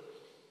Spirit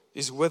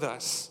is with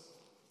us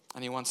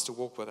and he wants to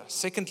walk with us.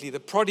 Secondly, the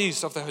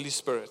produce of the Holy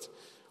Spirit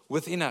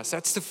within us.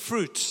 That's the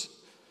fruit.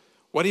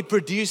 What he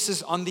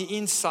produces on the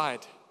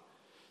inside.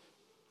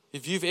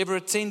 If you've ever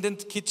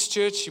attended kids'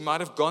 church, you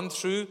might have gone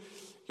through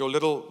your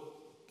little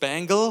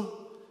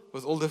bangle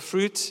with all the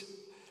fruit,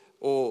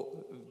 or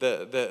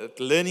the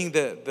learning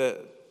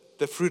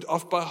the fruit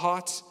off by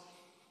heart.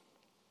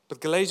 But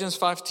Galatians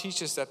 5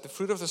 teaches that the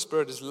fruit of the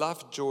Spirit is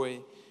love, joy,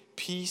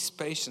 peace,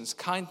 patience,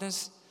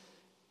 kindness,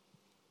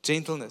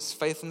 gentleness,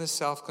 faithfulness,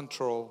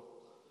 self-control.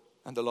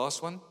 And the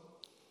last one,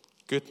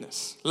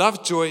 goodness.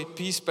 Love, joy,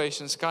 peace,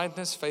 patience,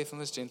 kindness,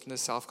 faithfulness, gentleness,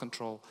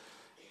 self-control,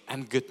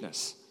 and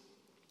goodness.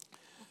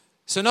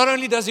 So not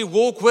only does He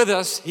walk with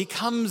us, He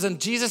comes, and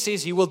Jesus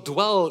says He will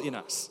dwell in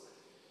us.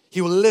 He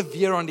will live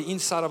here on the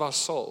inside of our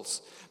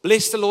souls.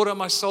 Bless the Lord, O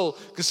my soul,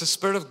 because the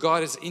Spirit of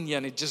God is in here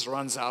and it just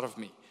runs out of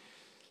me.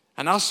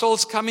 And our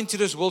souls come into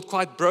this world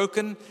quite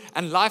broken,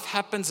 and life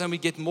happens and we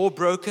get more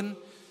broken.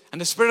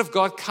 And the Spirit of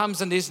God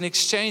comes, and there's an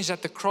exchange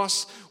at the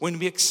cross when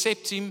we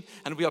accept Him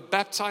and we are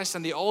baptized,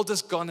 and the old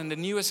is gone and the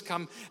new has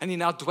come, and He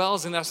now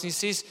dwells in us. And He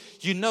says,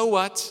 you know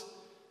what?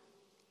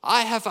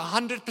 I have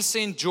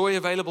 100% joy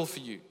available for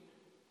you.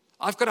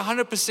 I've got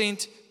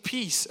 100%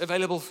 peace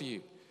available for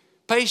you.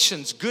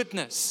 Patience,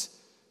 goodness,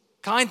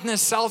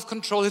 kindness,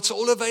 self-control, it's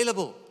all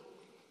available.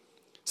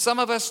 Some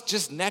of us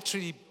just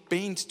naturally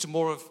bend to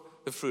more of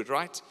the fruit,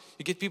 right?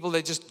 You get people,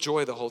 they just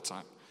joy the whole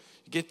time.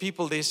 You get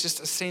people, there's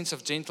just a sense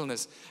of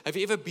gentleness. Have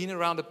you ever been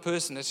around a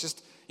person that's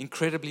just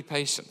incredibly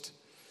patient?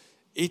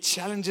 It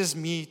challenges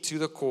me to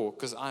the core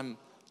because I'm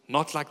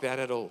not like that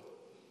at all.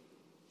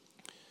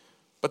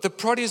 But the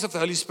produce of the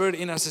Holy Spirit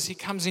in us is He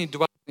comes and He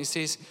dwells and He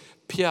says,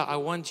 Pierre, I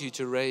want you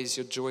to raise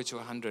your joy to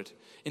 100.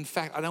 In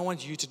fact, I don't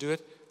want you to do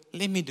it.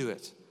 Let me do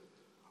it.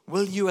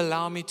 Will you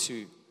allow me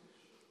to?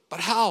 But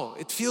how?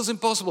 It feels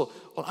impossible.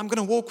 Well, I'm going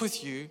to walk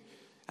with you,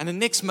 and the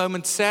next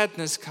moment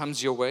sadness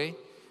comes your way.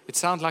 It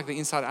sounds like the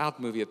Inside Out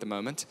movie at the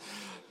moment.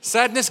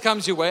 Sadness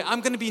comes your way.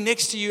 I'm going to be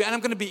next to you, and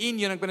I'm going to be in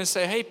you, and I'm going to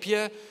say, hey,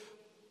 Pierre,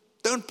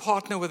 don't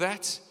partner with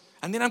that.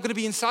 And then I'm going to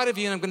be inside of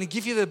you, and I'm going to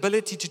give you the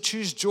ability to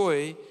choose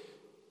joy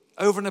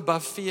over and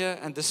above fear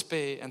and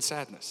despair and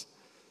sadness.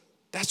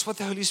 That's what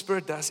the Holy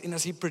Spirit does in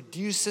us. He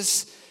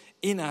produces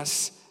in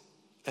us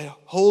a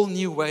whole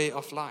new way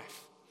of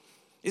life.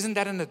 Isn't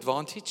that an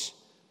advantage?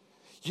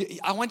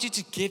 I want you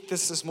to get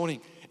this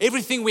morning.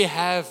 Everything we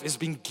have has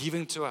been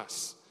given to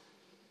us.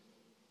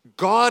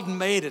 God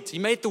made it. He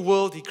made the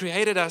world. He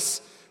created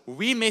us.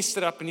 We messed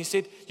it up, and He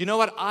said, you know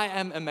what? I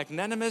am a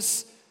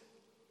magnanimous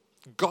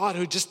God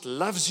who just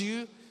loves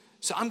you,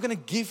 so I'm going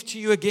to give to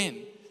you again.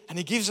 And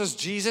He gives us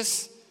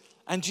Jesus.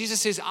 And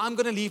Jesus says, I'm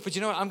going to leave, but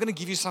you know what? I'm going to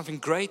give you something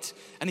great.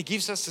 And He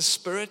gives us the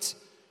Spirit.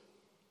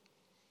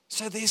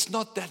 So there's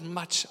not that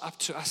much up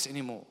to us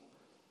anymore.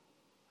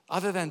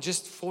 Other than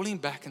just falling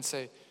back and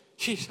say,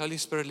 Sheesh, Holy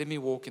Spirit, let me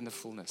walk in the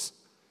fullness.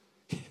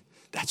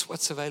 That's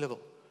what's available.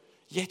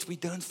 Yet we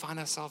don't find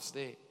ourselves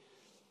there.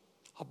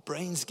 Our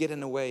brains get in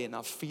the way, and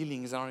our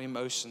feelings, our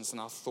emotions, and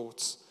our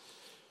thoughts.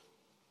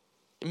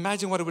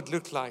 Imagine what it would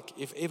look like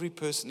if every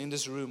person in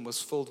this room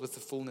was filled with the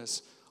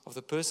fullness of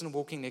the person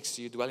walking next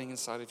to you, dwelling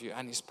inside of you,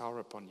 and His power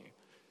upon you.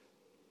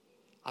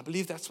 I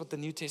believe that's what the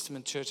New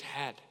Testament church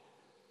had.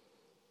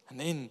 And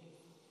then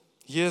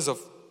years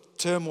of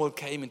turmoil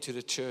came into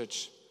the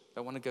church. I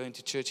want to go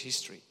into church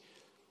history.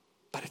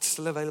 But it's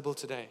still available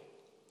today.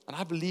 And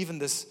I believe in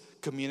this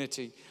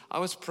community. I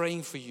was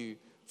praying for you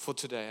for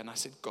today, and I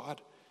said,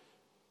 God,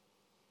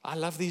 I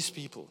love these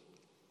people.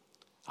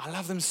 I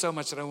love them so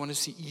much that I want to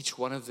see each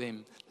one of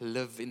them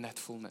live in that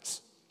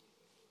fullness.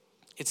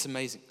 It's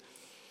amazing.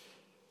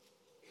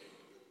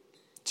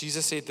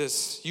 Jesus said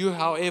this, you,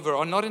 however,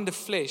 are not in the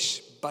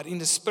flesh, but in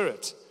the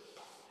Spirit.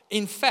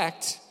 In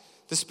fact,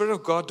 the Spirit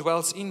of God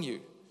dwells in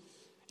you.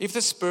 If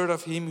the Spirit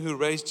of Him who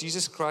raised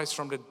Jesus Christ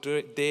from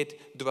the dead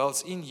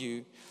dwells in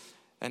you,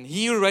 and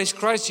He who raised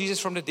Christ Jesus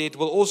from the dead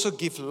will also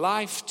give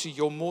life to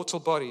your mortal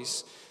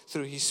bodies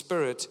through His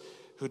Spirit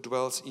who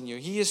dwells in you.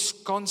 He is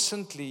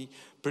constantly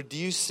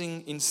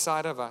producing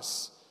inside of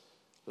us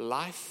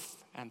life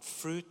and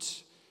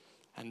fruit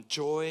and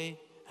joy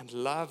and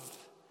love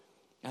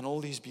and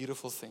all these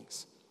beautiful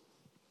things.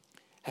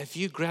 Have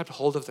you grabbed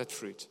hold of that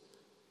fruit?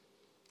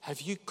 Have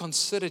you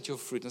considered your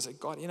fruit and said,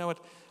 God, you know what?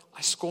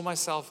 I score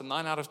myself a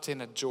 9 out of 10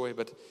 at joy,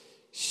 but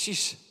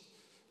sheesh,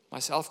 my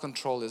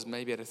self-control is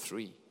maybe at a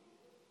 3.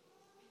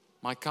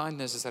 My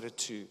kindness is at a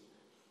 2.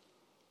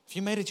 If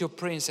you made it your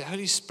prayer and say,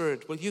 Holy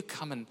Spirit, will you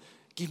come and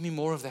give me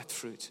more of that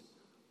fruit?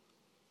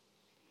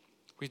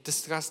 We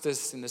discussed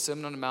this in the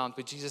Sermon on the Mount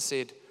where Jesus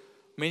said,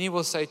 many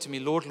will say to me,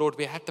 Lord, Lord,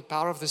 we had the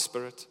power of the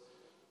Spirit,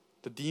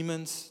 the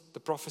demons,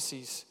 the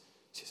prophecies.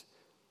 He says,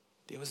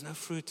 there was no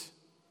fruit.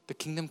 The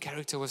kingdom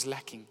character was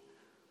lacking.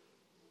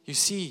 You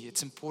see,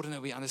 it's important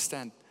that we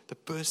understand the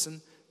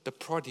person, the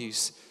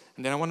produce.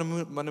 And then I want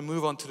to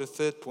move on to the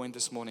third point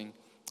this morning,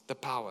 the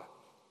power.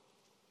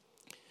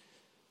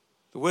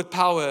 The word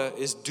power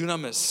is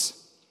dunamis.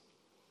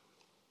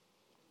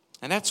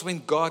 And that's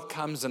when God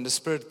comes and the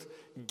Spirit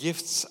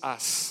gifts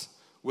us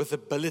with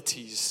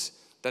abilities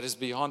that is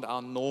beyond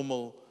our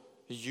normal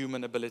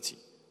human ability.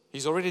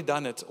 He's already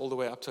done it all the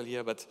way up till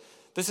here, but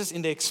this is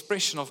in the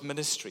expression of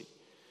ministry.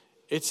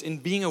 It's in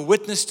being a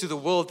witness to the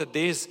world that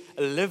there's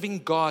a living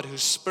God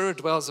whose Spirit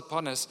dwells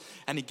upon us,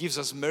 and He gives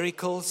us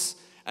miracles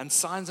and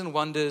signs and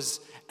wonders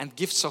and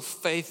gifts of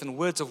faith and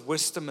words of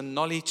wisdom and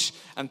knowledge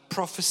and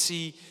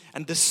prophecy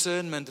and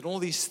discernment and all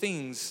these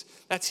things.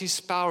 That's His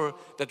power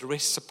that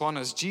rests upon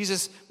us.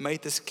 Jesus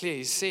made this clear.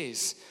 He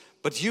says,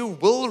 but you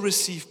will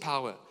receive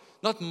power.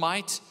 Not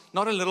might,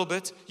 not a little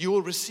bit. You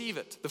will receive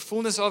it, the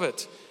fullness of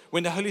it,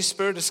 when the Holy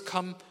Spirit has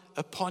come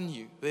upon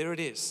you. There it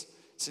is.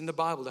 It's in the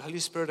Bible, the Holy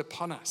Spirit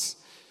upon us.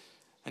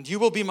 And you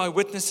will be my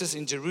witnesses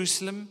in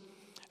Jerusalem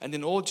and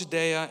in all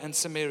Judea and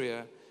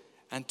Samaria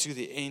and to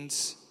the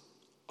ends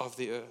of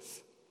the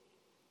earth.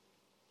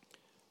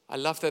 I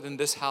love that in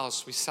this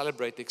house we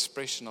celebrate the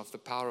expression of the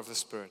power of the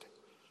Spirit.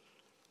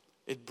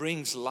 It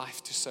brings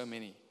life to so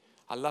many.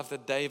 I love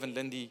that Dave and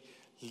Lindy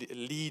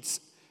leads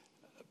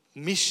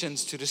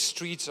missions to the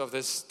streets of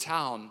this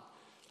town,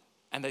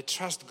 and they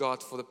trust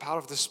God for the power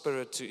of the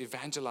Spirit to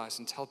evangelize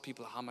and tell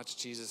people how much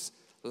Jesus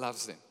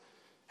loves them.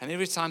 And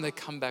every time they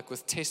come back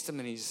with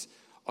testimonies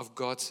of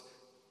God's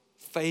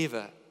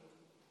favor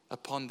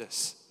upon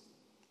this.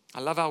 I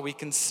love how we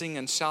can sing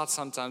and shout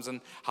sometimes, and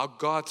how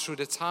God, through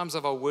the times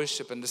of our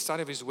worship and the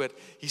study of His Word,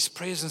 His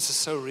presence is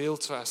so real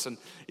to us, and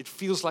it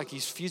feels like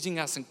He's fusing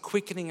us and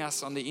quickening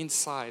us on the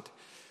inside.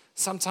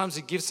 Sometimes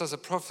He gives us a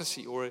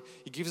prophecy, or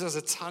He gives us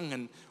a tongue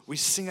and we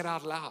sing it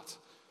out loud.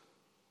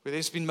 Where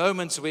there's been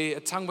moments where a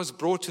tongue was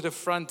brought to the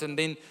front and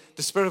then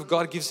the Spirit of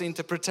God gives the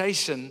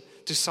interpretation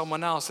to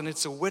someone else, and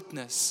it's a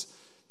witness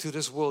to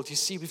this world. You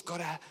see, we've got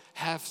to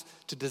have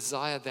to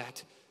desire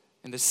that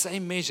in the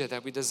same measure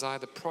that we desire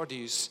the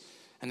produce,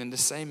 and in the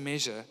same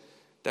measure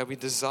that we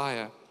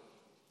desire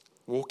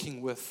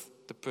walking with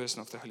the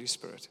person of the Holy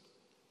Spirit.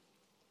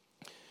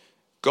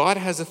 God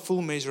has a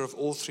full measure of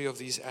all three of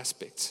these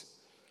aspects.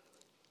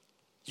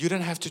 You don't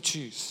have to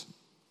choose.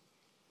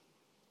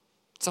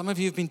 Some of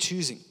you have been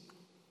choosing.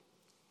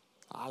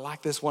 I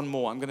like this one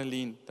more. I'm going to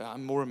lean.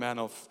 I'm more a man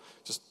of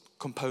just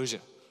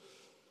composure.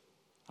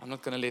 I'm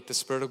not going to let the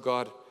Spirit of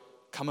God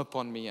come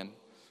upon me and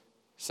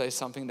say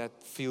something that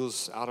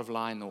feels out of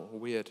line or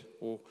weird.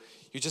 Or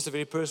you're just a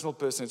very personal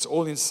person. It's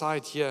all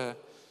inside here.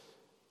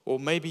 Or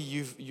maybe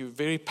you're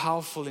very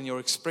powerful in your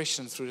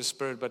expression through the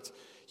Spirit, but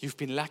you've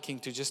been lacking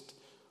to just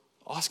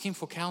ask Him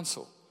for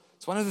counsel.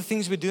 It's one of the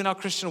things we do in our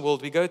Christian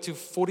world. We go to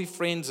 40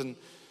 friends and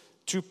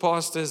 2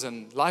 pastors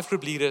and life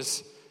group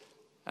leaders,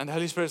 and the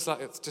Holy Spirit's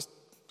like, it's just,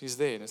 He's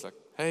there. And it's like,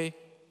 hey,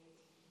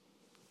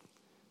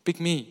 pick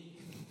me.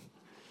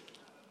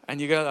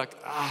 And you go like,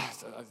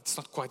 it's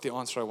not quite the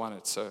answer I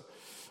wanted. So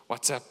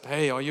what's up?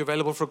 Hey, are you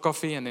available for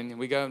coffee? And then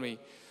we go and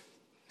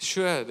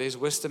sure, there's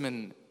wisdom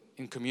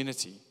in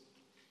community.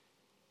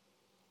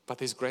 But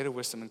there's greater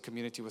wisdom in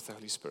community with the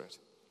Holy Spirit.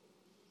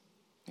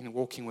 In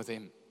walking with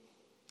Him.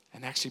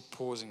 And actually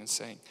pausing and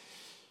saying,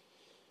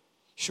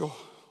 sure,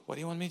 what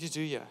do you want me to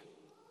do here?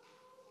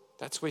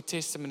 That's where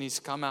testimonies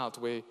come out,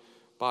 where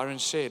Byron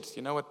shared,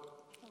 you know what,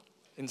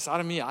 inside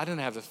of me, I didn't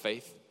have the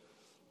faith.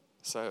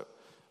 So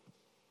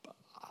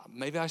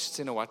maybe I should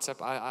send a WhatsApp.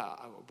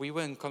 We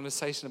were in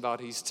conversation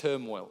about his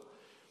turmoil.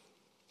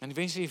 And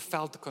eventually he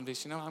felt the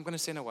conviction, I'm going to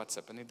send a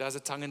WhatsApp. And he does a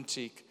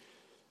tongue-in-cheek.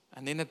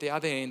 And then at the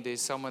other end,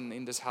 there's someone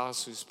in this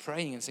house who's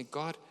praying and saying,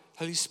 God,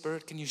 Holy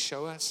Spirit, can you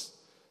show us?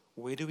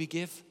 Where do we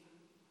give?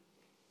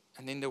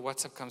 And then the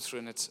WhatsApp comes through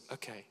and it's,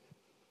 okay.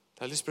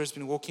 The Holy Spirit's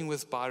been walking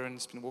with Byron.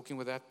 It's been walking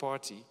with that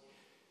party.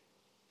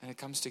 And it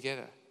comes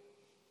together.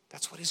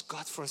 That's what He's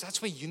got for us.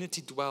 That's where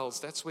unity dwells.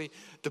 That's where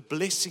the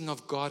blessing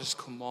of God is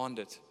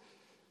commanded.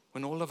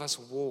 When all of us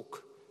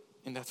walk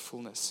in that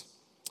fullness.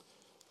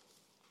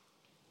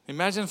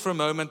 Imagine for a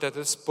moment that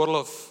this bottle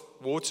of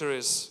water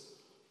is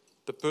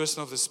the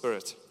person of the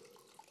Spirit.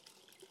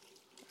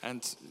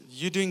 And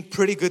you're doing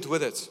pretty good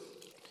with it.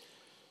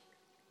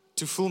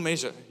 To full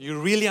measure.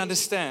 You really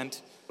understand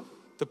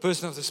the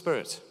person of the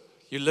Spirit.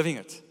 You're living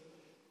it.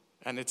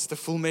 And it's the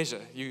full measure.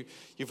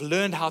 You've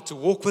learned how to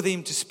walk with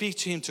Him, to speak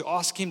to Him, to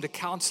ask Him, the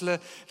counselor,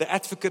 the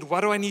advocate,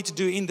 what do I need to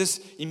do in this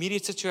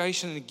immediate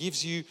situation? And it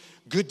gives you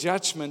good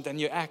judgment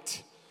and you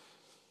act.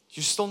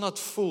 You're still not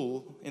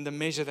full in the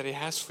measure that He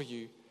has for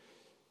you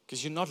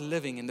because you're not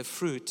living in the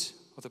fruit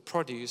or the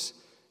produce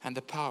and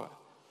the power.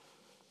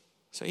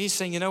 So He's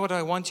saying, you know what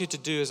I want you to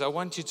do is I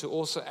want you to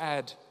also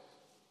add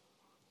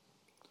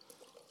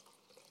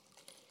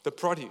the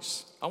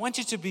produce. I want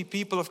you to be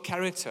people of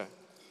character.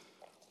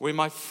 Where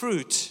my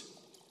fruit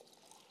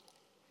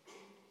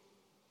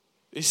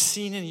is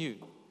seen in you.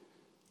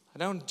 I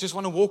don't just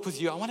want to walk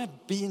with you. I want to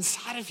be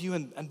inside of you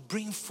and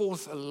bring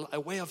forth a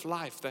way of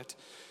life that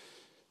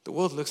the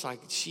world looks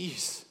like,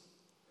 geez,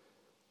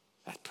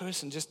 that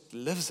person just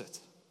lives it.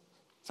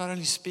 It's not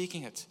only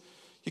speaking it.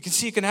 You can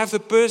see you can have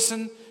the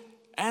person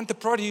and the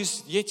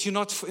produce, yet you're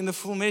not in the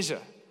full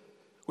measure.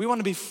 We want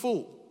to be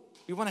full.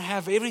 We want to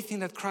have everything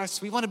that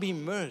Christ, we want to be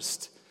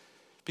immersed.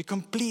 Be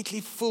completely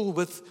full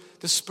with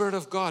the Spirit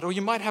of God. Or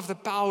you might have the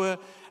power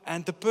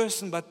and the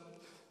person, but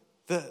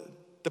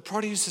the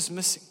produce is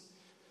missing.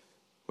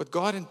 What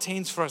God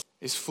intends for us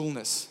is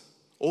fullness.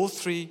 All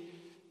three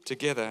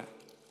together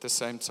at the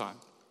same time.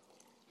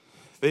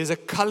 There's a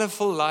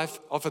colorful life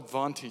of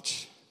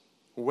advantage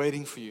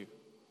waiting for you.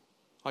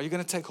 Are you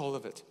going to take hold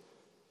of it?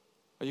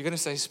 Are you going to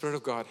say, Spirit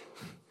of God,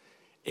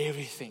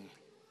 everything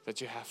that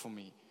you have for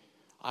me,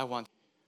 I want.